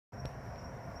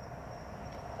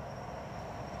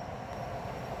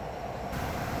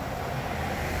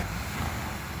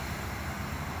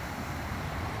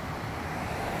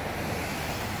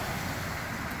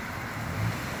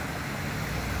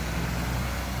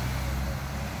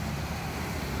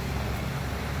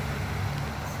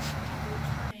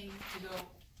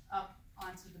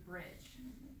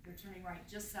right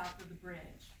just south of the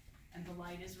bridge, and the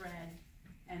light is red,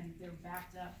 and they're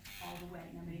backed up all the way.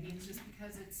 Now maybe it's just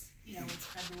because it's, you know, it's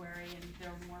February and there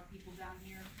are more people down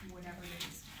here, whatever it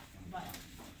is. But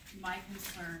my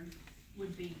concern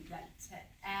would be that to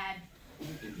add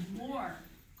more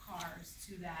cars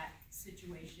to that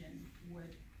situation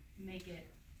would make it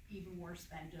even worse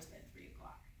than just at 3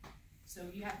 o'clock. So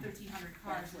you have 1,300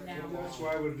 cars now. Well, that's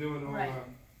why we're doing all right. that.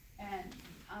 And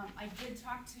I did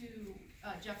talk to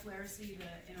Jeff Laracy,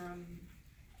 the interim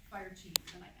fire chief,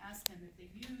 and I asked him if they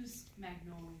use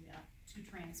Magnolia to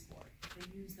transport.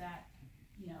 If they use that,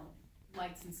 you know,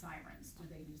 lights and sirens, do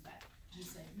they use that? He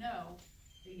said no,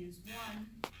 they use one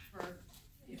for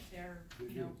if they're,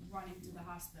 you know, running to the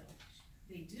hospital.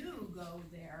 They do go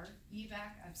there,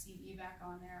 evac, I've seen evac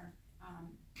on there,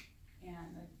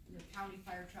 and the county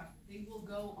fire truck, they will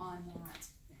go on that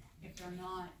if they're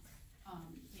not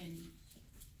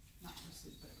not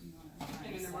pursuit, but you know,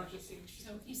 in an emergency. So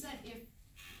he said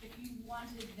if you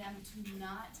wanted them to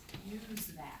not use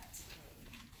that,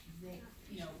 they,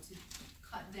 you know, to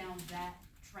cut down that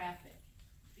traffic,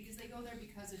 because they go there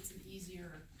because it's an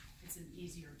easier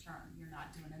turn. You're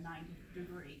not doing a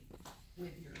 90-degree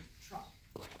with your truck.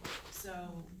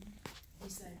 So he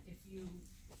said if you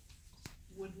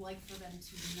would like for them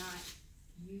to not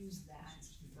use that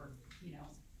for, you know,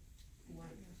 or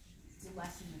to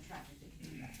lessen the traffic, they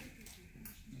can do that.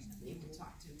 They will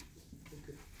talk to.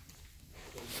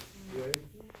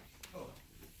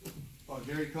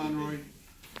 Gary Conroy,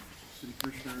 City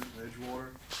Commissioner, Edgewater.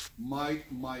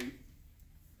 My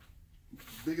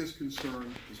biggest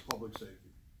concern is public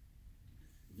safety.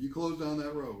 If you close down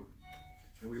that road,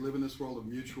 and we live in this world of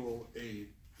mutual aid,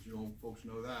 as you know, folks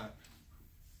know that,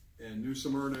 and New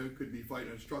Smyrna could be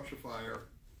fighting a structure fire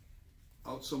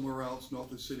out somewhere else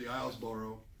north of the city,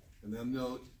 Islesboro, and then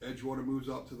Edgewater moves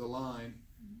up to the line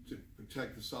to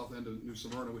protect the south end of New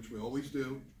Smyrna, which we always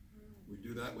do. We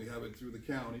do that, we have it through the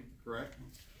county, correct?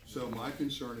 So my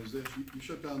concern is this, you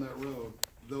shut down that road,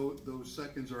 those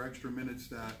seconds or extra minutes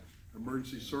that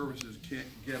emergency services can't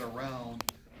get around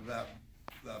that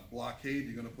blockade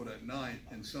you're gonna put at night,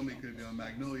 and somebody could,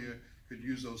 Magnolia could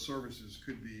use those services.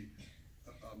 Could be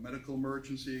a medical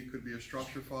emergency, could be a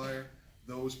structure fire,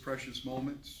 those precious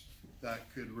moments that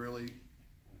could really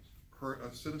hurt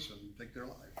a citizen, take their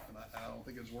life, and I don't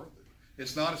think it's worth it.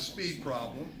 It's not a speed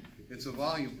problem, it's a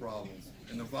volume problem,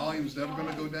 and the volume's never going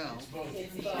to go down.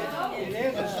 It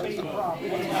is a speed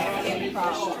problem.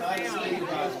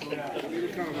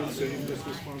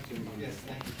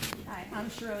 Hi, I'm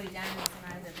Shirley Daniels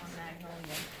and I live on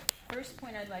Magnolia. First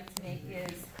point I'd like to make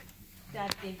is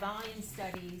that the volume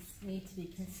studies need to be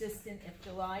consistent. If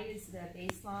July is the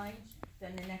baseline,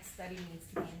 then the next study needs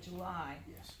to be in July.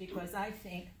 Because I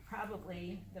think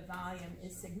probably the volume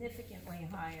is significantly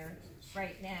higher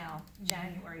right now,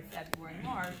 January, February,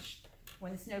 March,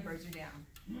 when the snowbirds are down.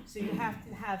 So you have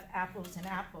to have apples and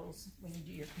apples when you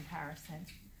do your comparison.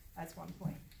 That's one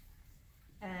point.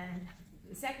 And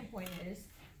the second point is,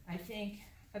 I think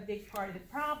a big part of the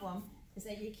problem is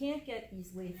that you can't get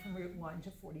easily from Route 1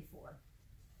 to 44.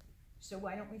 So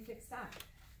why don't we fix that?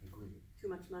 Agreed. Too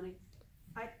much money?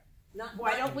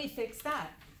 Why don't we fix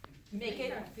that? Make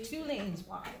it 2 lanes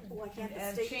wide. Why can't the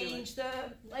And state change the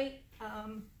light,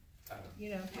 you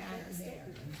know, pattern there.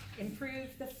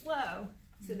 Improve the flow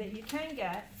so that you can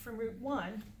get from Route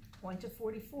 1 to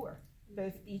 44,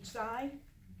 both beach side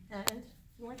and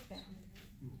northbound,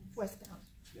 westbound.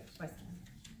 Yes. Westbound.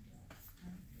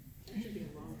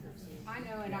 I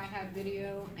know, and I have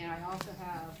video, and I also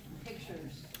have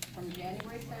pictures from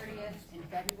January 30th and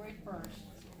February 1st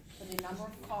for the number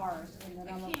of cars and the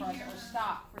number of cars that were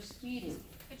stopped for speeding.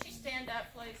 Could you stand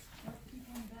up, please?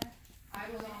 I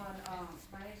was on,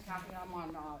 my name's Kathy, I'm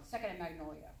on 2nd and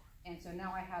Magnolia. And so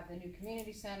now I have the new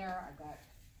community center, I've got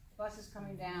buses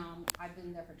coming down, I've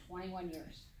been there for 21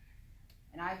 years.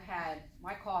 And I've had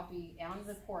my coffee on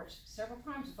the porch several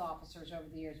times with officers over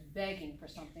the years begging for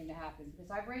something to happen.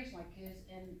 Because I've raised my kids,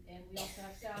 and we also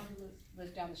have Sal who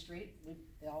lives down the street.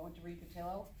 They all went to Reed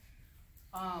Patillo.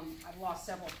 I've lost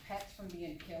several pets from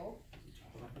being killed. Does a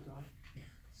child have to die?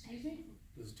 Excuse me?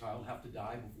 Does a child have to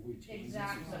die before we change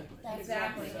Exactly. this?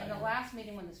 Exactly. In the last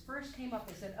meeting when this first came up,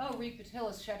 they said, oh, Reed Patillo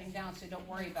is shutting down, so don't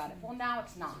worry about it. Well, now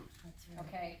it's not.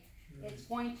 Okay? It's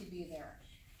going to be there.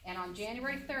 And on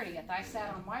January 30th, I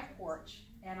sat on my porch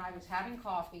and I was having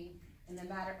coffee. In the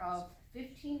matter of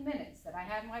 15 minutes that I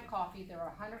had my coffee, there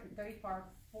were 135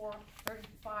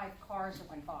 cars that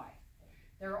went by.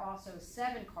 There were also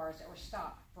 7 cars that were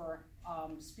stopped for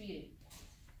speeding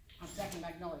on 2nd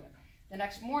Magnolia. The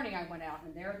next morning I went out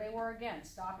and there they were again,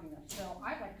 stopping them. So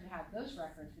I'd like to have those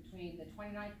records between the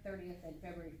 29th, 30th, and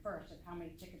February 1st of how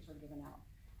many tickets were given out.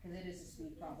 Because it is a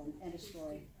speed problem. End of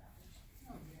story.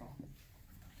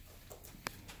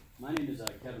 My name is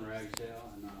Kevin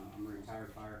Ragsdale, and I'm a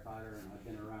retired firefighter, and I've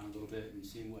been around a little bit and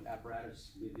seen what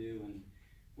apparatus we do. And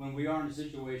when we are in a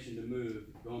situation to move,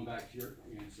 going back to your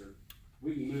answer,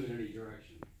 we can move in any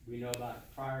direction. We know about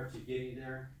prior to getting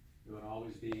there, it would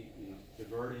always be,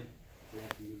 diverted. We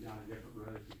have to move down a different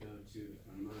road to go to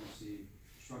an emergency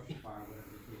structure fire, whatever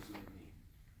the case may be.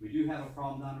 We do have a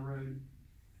problem down the road.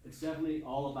 It's definitely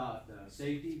all about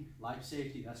safety, life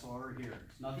safety. That's why we're here.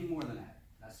 It's nothing more than that.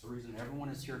 That's the reason everyone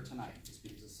is here tonight, is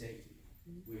because of safety.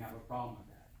 We have a problem with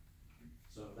that.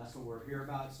 So that's what we're here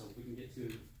about. So if we can get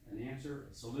to an answer,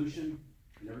 a solution,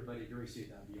 and everybody can receive,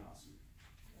 that'd be awesome.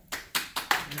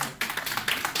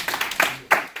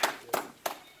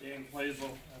 Dan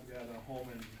Clazel. I've got a home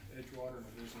in Edgewater and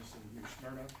a business in New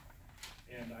Smyrna,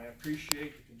 and I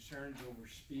appreciate the concerns over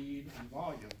speed and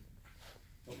volume,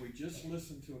 but we just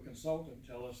listened to a consultant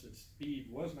tell us that speed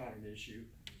was not an issue,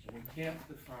 and we can't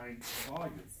define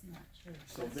volume.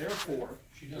 So therefore,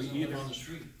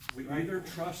 we either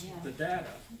trust the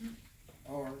data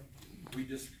or we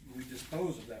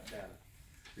dispose of that data.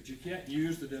 But you can't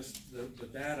use the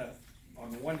data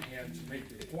on the one hand to make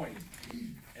your point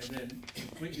and then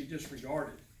completely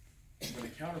disregard it when a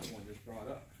counterpoint is brought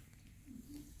up.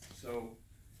 So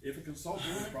if a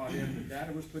consultant was brought in, the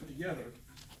data was put together,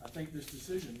 I think this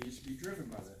decision needs to be driven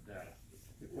by that data.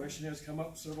 The question has come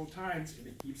up several times and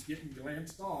it keeps getting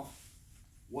glanced off.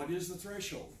 What is the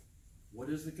threshold? What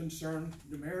is the concern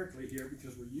numerically here?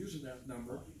 Because we're using that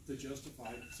number to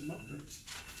justify some upgrades.